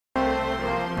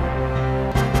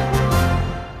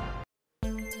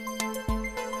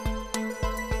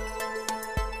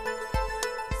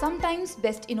Sometimes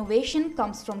best innovation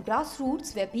comes from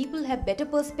grassroots where people have better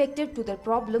perspective to their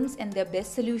problems and their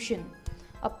best solution.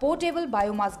 A portable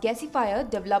biomass gasifier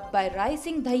developed by Rai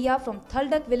Singh Dhaiya from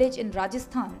Thaldak village in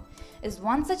Rajasthan is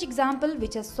one such example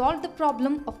which has solved the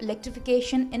problem of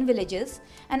electrification in villages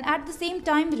and at the same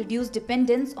time reduced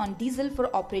dependence on diesel for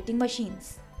operating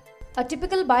machines. A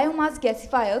typical biomass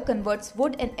gasifier converts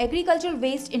wood and agricultural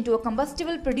waste into a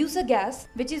combustible producer gas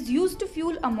which is used to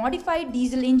fuel a modified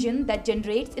diesel engine that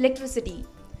generates electricity.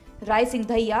 Rai Singh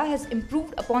Dhaiya has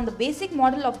improved upon the basic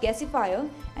model of gasifier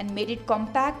and made it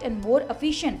compact and more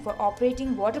efficient for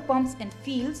operating water pumps in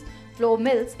fields, flour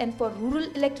mills and for rural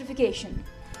electrification.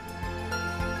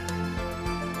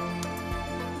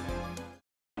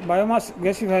 Biomass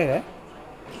gasifier है।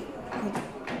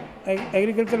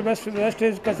 Agriculture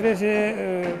wastage कचरे से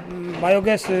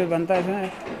biogas बनता है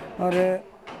इसमें, और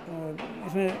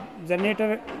इसमें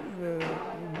generator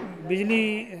बिजली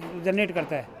generate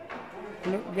करता है।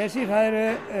 गैसीफायर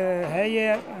है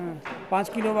ये 5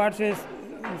 किलोवाट से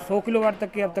 100 किलोवाट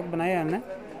तक के अब तक बनाए हैं हमने,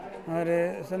 और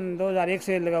सन 2001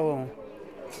 से लगा हुआ हूँ,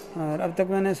 और अब तक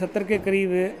मैंने 70 के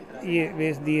करीब ये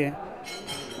बेच दिए हैं,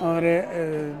 और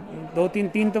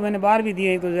तीन तो मैंने बाहर भी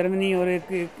दिए, एक तो जर्मनी और एक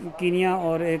कीनिया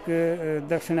और एक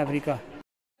दक्षिण Africa.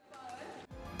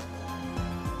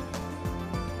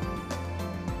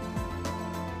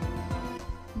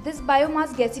 This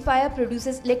biomass gasifier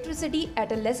produces electricity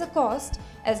at a lesser cost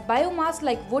as biomass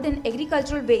like wood and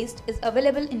agricultural waste is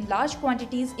available in large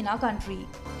quantities in our country.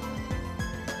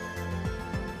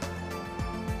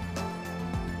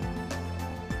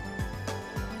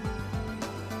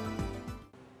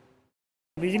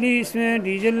 बिजली इसमें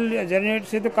डीजल जनरेट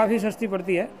से तो काफ़ी सस्ती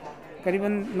पड़ती है,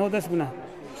 करीबन 9-10 गुना,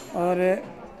 और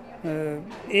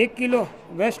 1 किलो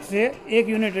वेस्ट से 1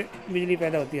 यूनिट बिजली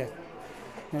पैदा होती है।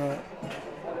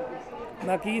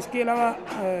 बाकी इसके अलावा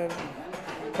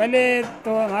पहले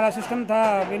तो हमारा सिस्टम था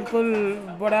बिल्कुल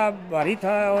बड़ा भारी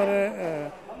था और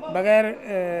बगैर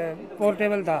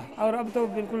पोर्टेबल था, और अब तो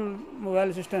बिल्कुल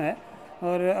मोबाइल सिस्टम है,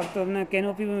 और अब तो हमने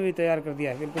कैनोपी में भी तैयार कर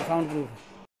दिया है, बिल्कुल sound proof.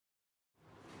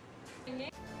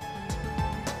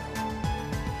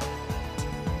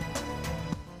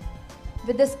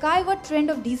 With the skyward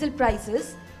trend of diesel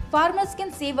prices, farmers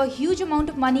can save a huge amount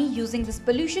of money using this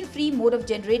pollution-free mode of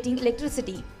generating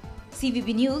electricity.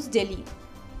 CVB News, Delhi.